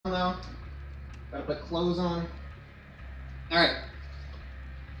Gotta put clothes on. Alright.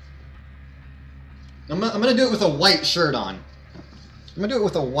 I'm gonna do it with a white shirt on. I'm gonna do it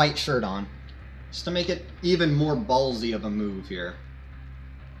with a white shirt on. Just to make it even more ballsy of a move here.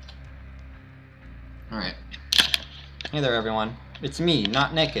 Alright. Hey there, everyone. It's me,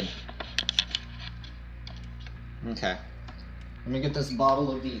 not naked. Okay. Let me get this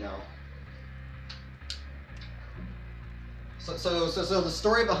bottle of vino. So the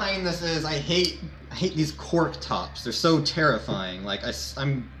story behind this is I hate these cork tops. They're so terrifying. Like I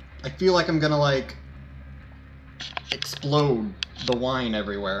feel like I'm gonna like explode the wine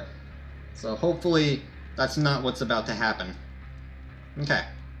everywhere. So hopefully that's not what's about to happen. Okay.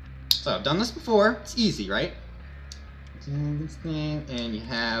 So I've done this before. It's easy, right? This thing, and you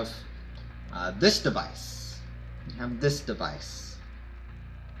have this device. You have this device.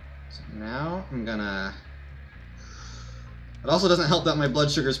 So now I'm gonna... It also doesn't help that my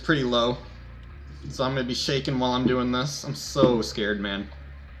blood sugar is pretty low. So I'm gonna be shaking while I'm doing this. I'm so scared, man.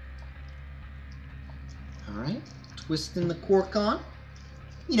 Alright. Twisting the cork on.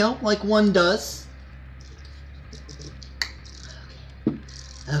 You know, like one does.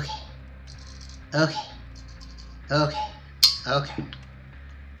 Okay. Okay. Okay. Okay.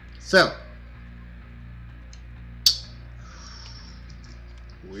 So.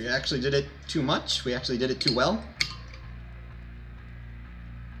 We actually did it too much. We actually did it too well.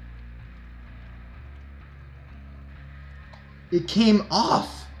 It came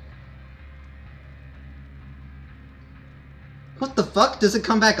off. What the fuck? Does it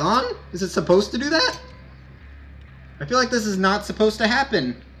come back on? Is it supposed to do that? I feel like this is not supposed to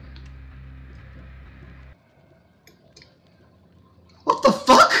happen. What the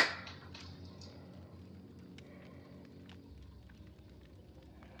fuck?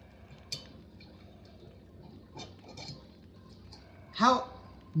 How?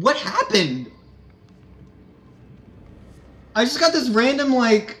 What happened? I just got this random,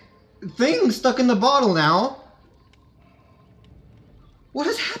 like, thing stuck in the bottle now. What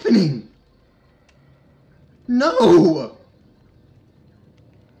is happening? No!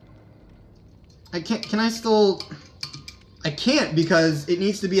 I can't, can I still... I can't because it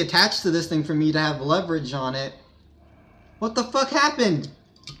needs to be attached to this thing for me to have leverage on it. What the fuck happened?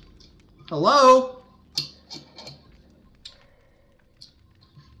 Hello?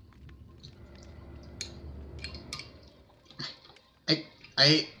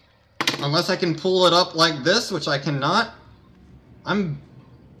 Unless I can pull it up like this, which I cannot,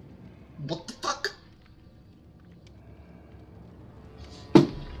 what the fuck?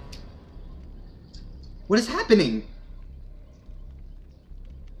 What is happening?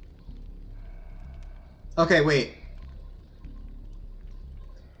 Okay, wait.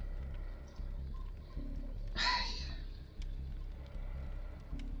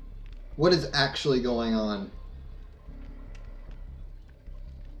 What is actually going on?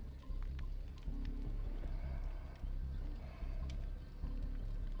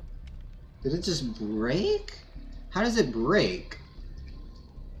 Did it just break? How does it break?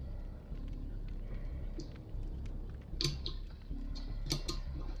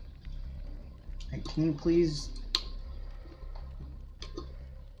 Can you please...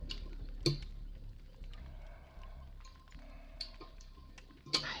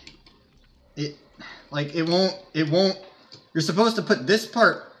 it won't, you're supposed to put this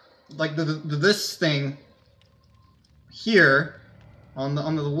part, like this thing here on the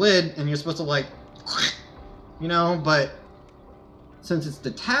lid, and you're supposed to like, you know, but since it's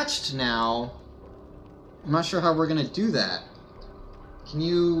detached now, I'm not sure how we're gonna do that. Can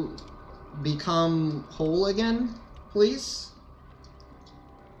you become whole again, please?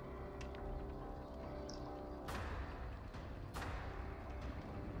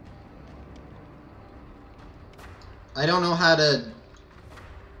 I don't know how to...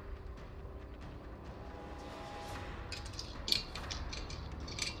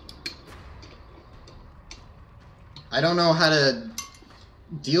 I don't know how to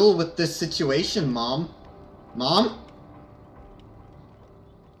deal with this situation, Mom. Mom?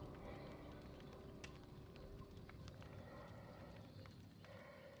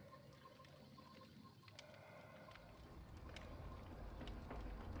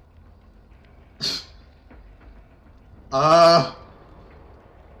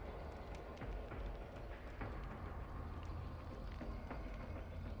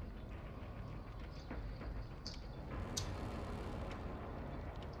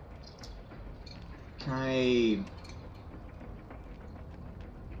 Can I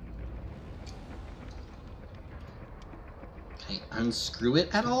unscrew it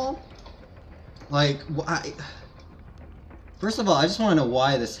at all? Like, why? First of all, I just want to know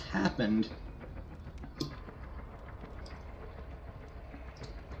why this happened.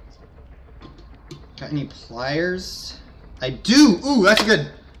 Got any pliers? I do! Ooh, that's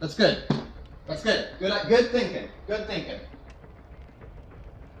good. That's good. That's good. Good thinking. Good thinking.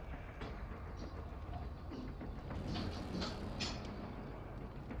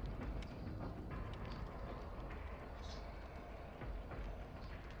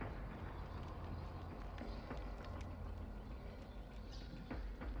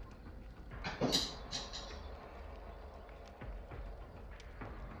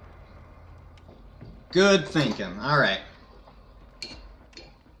 Good thinking. Alright.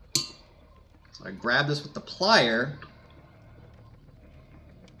 So I grab this with the plier.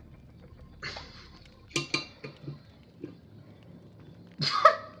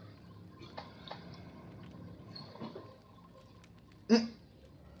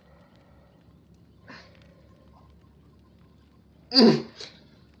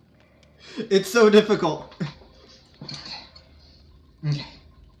 It's so difficult. Okay.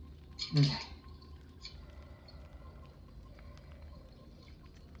 Okay.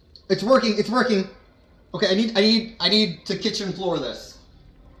 It's working. It's working. Okay, I need to kitchen floor this.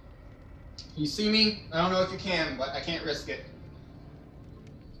 You see me? I don't know if you can, but I can't risk it.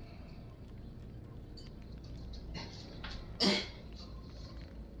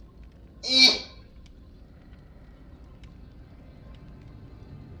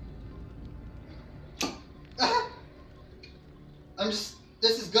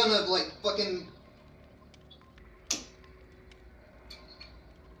 This is gonna, like, fucking...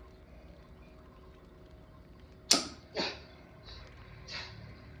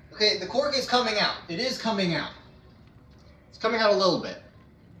 Okay, the cork is coming out. It is coming out. It's coming out a little bit.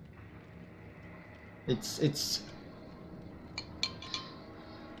 It's...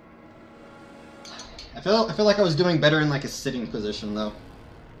 I feel like I was doing better in, like, a sitting position, though.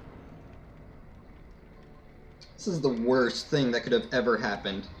 This is the worst thing that could have ever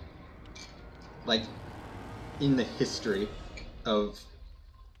happened. Like, in the history of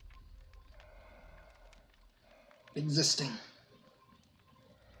existing.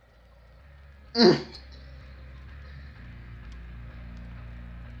 I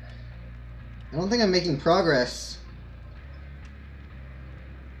don't think I'm making progress.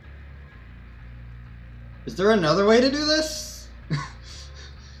 Is there another way to do this?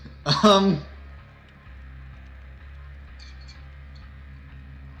 I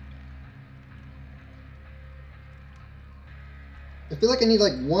feel like I need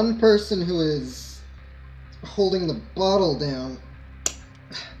like one person who is holding the bottle down.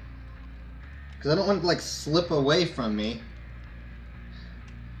 Because I don't want it to like slip away from me.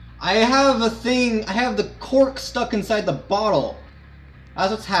 I have a thing, I have the cork stuck inside the bottle.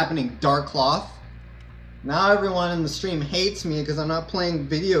 That's what's happening, Darkcloth. Now everyone in the stream hates me because I'm not playing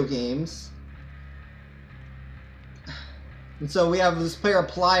video games. And so we have this pair of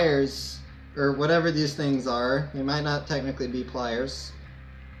pliers, or whatever these things are. They might not technically be pliers.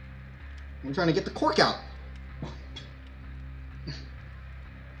 I'm trying to get the cork out.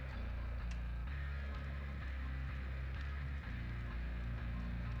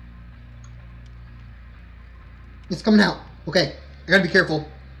 It's coming out. Okay, I gotta be careful.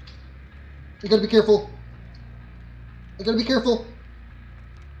 I gotta be careful. I gotta be careful.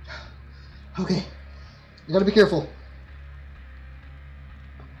 Okay, I gotta be careful.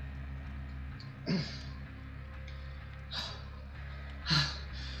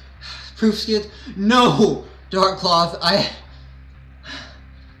 Proof skid? No! Darkcloth,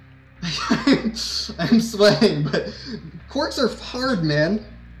 I'm sweating, but corks are hard, man.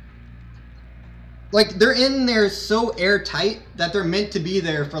 Like, they're in there so airtight that they're meant to be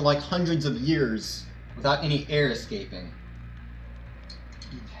there for like hundreds of years without any air escaping.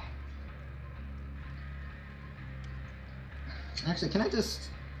 Okay. Actually, can I just...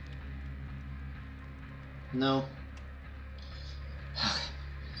 No.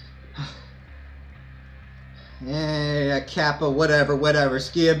 Yeah, Kappa, whatever.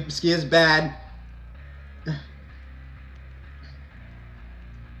 Ski is bad.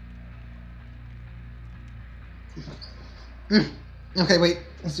 Okay, wait.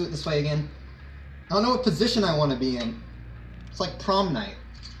 Let's do it this way again. I don't know what position I want to be in. It's like prom night.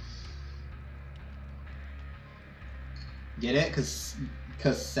 Get it? Cause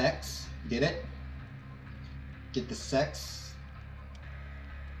sex. Get it? Get the sex.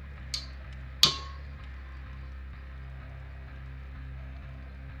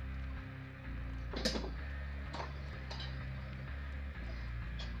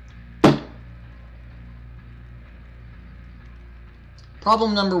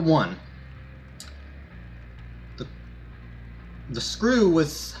 Problem number one. The screw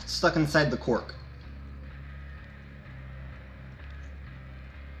was stuck inside the cork.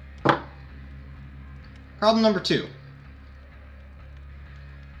 Problem number 2.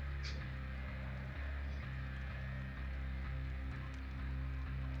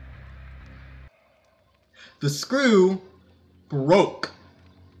 The screw broke.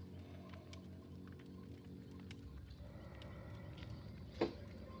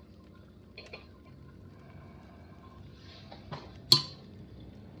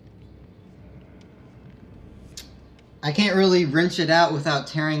 I can't really wrench it out without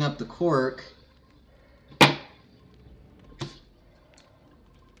tearing up the cork.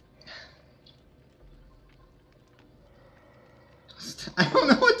 I don't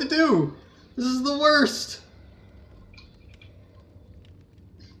know what to do. This is the worst.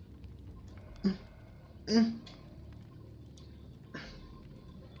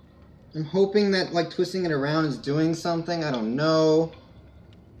 I'm hoping that like twisting it around is doing something. I don't know.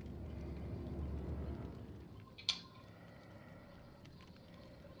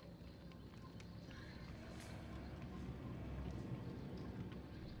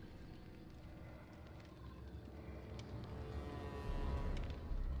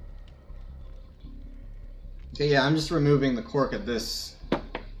 Okay, yeah, I'm just removing the cork of this.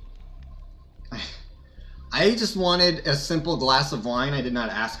 I just wanted a simple glass of wine. I did not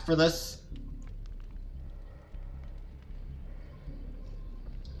ask for this.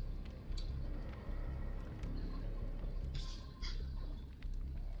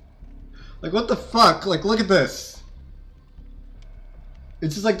 Like, what the fuck? Like, look at this.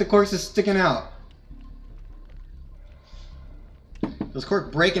 It's just like the cork's just sticking out. Does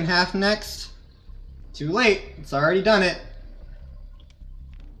cork break in half next? Too late. It's already done it.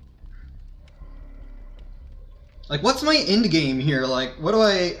 Like, what's my end game here? Like, what do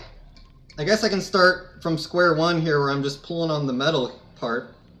I guess I can start from square one here where I'm just pulling on the metal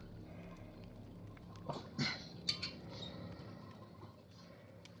part.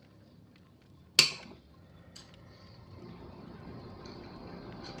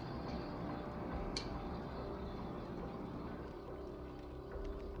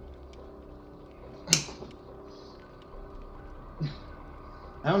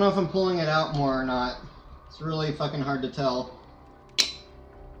 I don't know if I'm pulling it out more or not. It's really fucking hard to tell.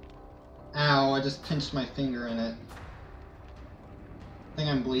 Ow, I just pinched my finger in it. I think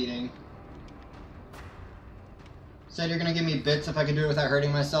I'm bleeding. Said you're gonna give me bits if I could do it without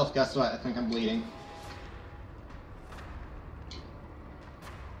hurting myself. Guess what? I think I'm bleeding.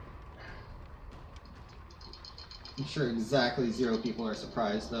 I'm sure exactly 0 people are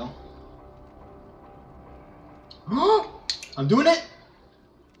surprised, though. I'm doing it!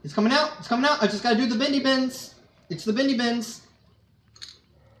 It's coming out! It's coming out! I just gotta do the bendy bends! It's the bendy bends!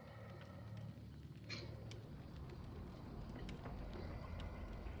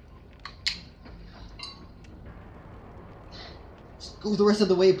 Just go the rest of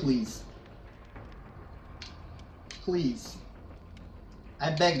the way, please. Please. I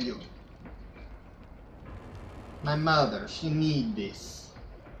beg you. My mother, she need this.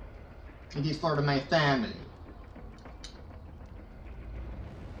 It is for my family.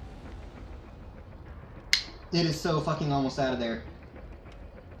 It is so fucking almost out of there.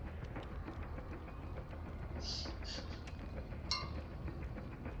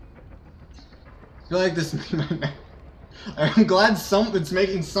 I feel like this. I'm glad it's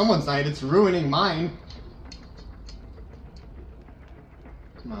making someone's night. It's ruining mine.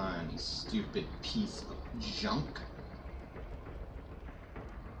 Come on, you stupid piece of junk.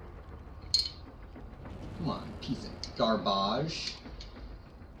 Come on, piece of garbage.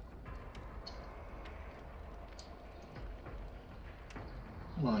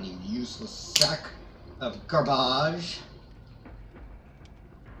 Come on, you useless sack of garbage.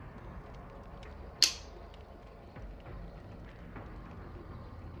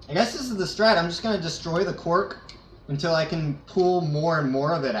 I guess this is the strat. I'm just going to destroy the cork until I can pull more and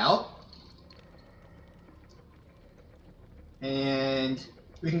more of it out. And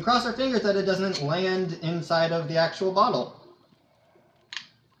we can cross our fingers that it doesn't land inside of the actual bottle.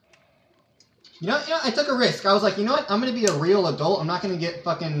 You know, I took a risk. I was like, you know what? I'm going to be a real adult. I'm not going to get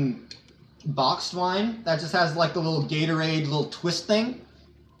fucking boxed wine that just has like the little Gatorade little twist thing.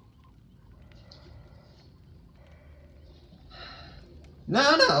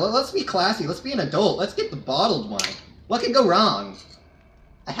 No, let's be classy. Let's be an adult. Let's get the bottled wine. What could go wrong?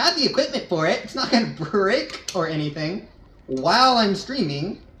 I have the equipment for it. It's not going to break or anything while I'm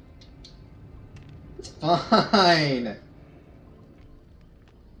streaming. It's fine.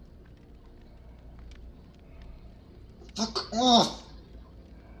 Fuck off!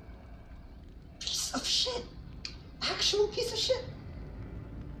 Piece of shit! Actual piece of shit!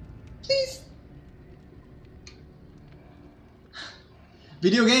 Please!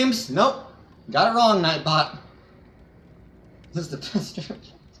 Video games? Nope. Got it wrong, Nightbot. This is the best.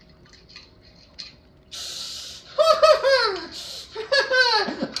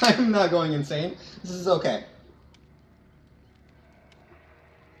 I'm not going insane. This is okay.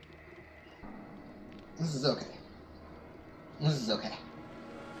 This is okay. This is okay.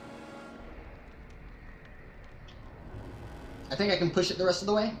 I think I can push it the rest of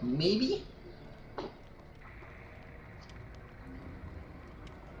the way. Maybe?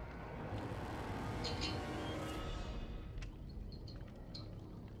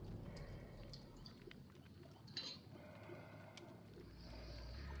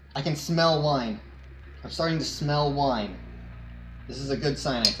 I can smell wine. I'm starting to smell wine. This is a good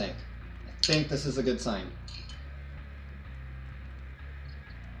sign, I think. I think this is a good sign.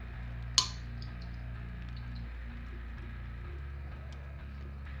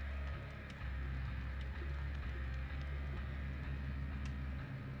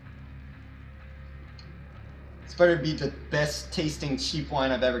 This better be the best tasting cheap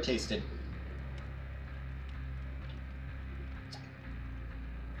wine I've ever tasted.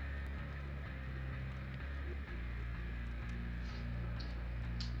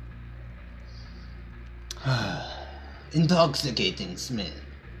 Intoxicating smell.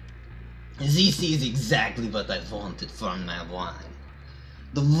 This is exactly what I wanted from my wine.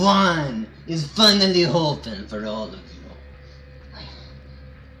 The wine is finally open for all of you.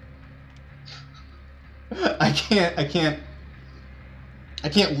 I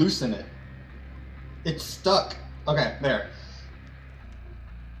can't loosen it. It's stuck. Okay, there.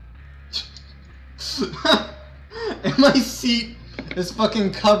 And my seat is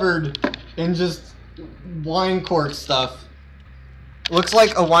fucking covered in just wine cork stuff. Looks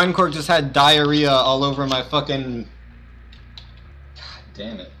like a wine cork just had diarrhea all over my fucking... God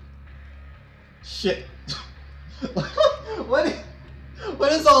damn it. Shit. What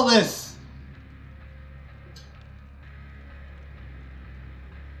is all this?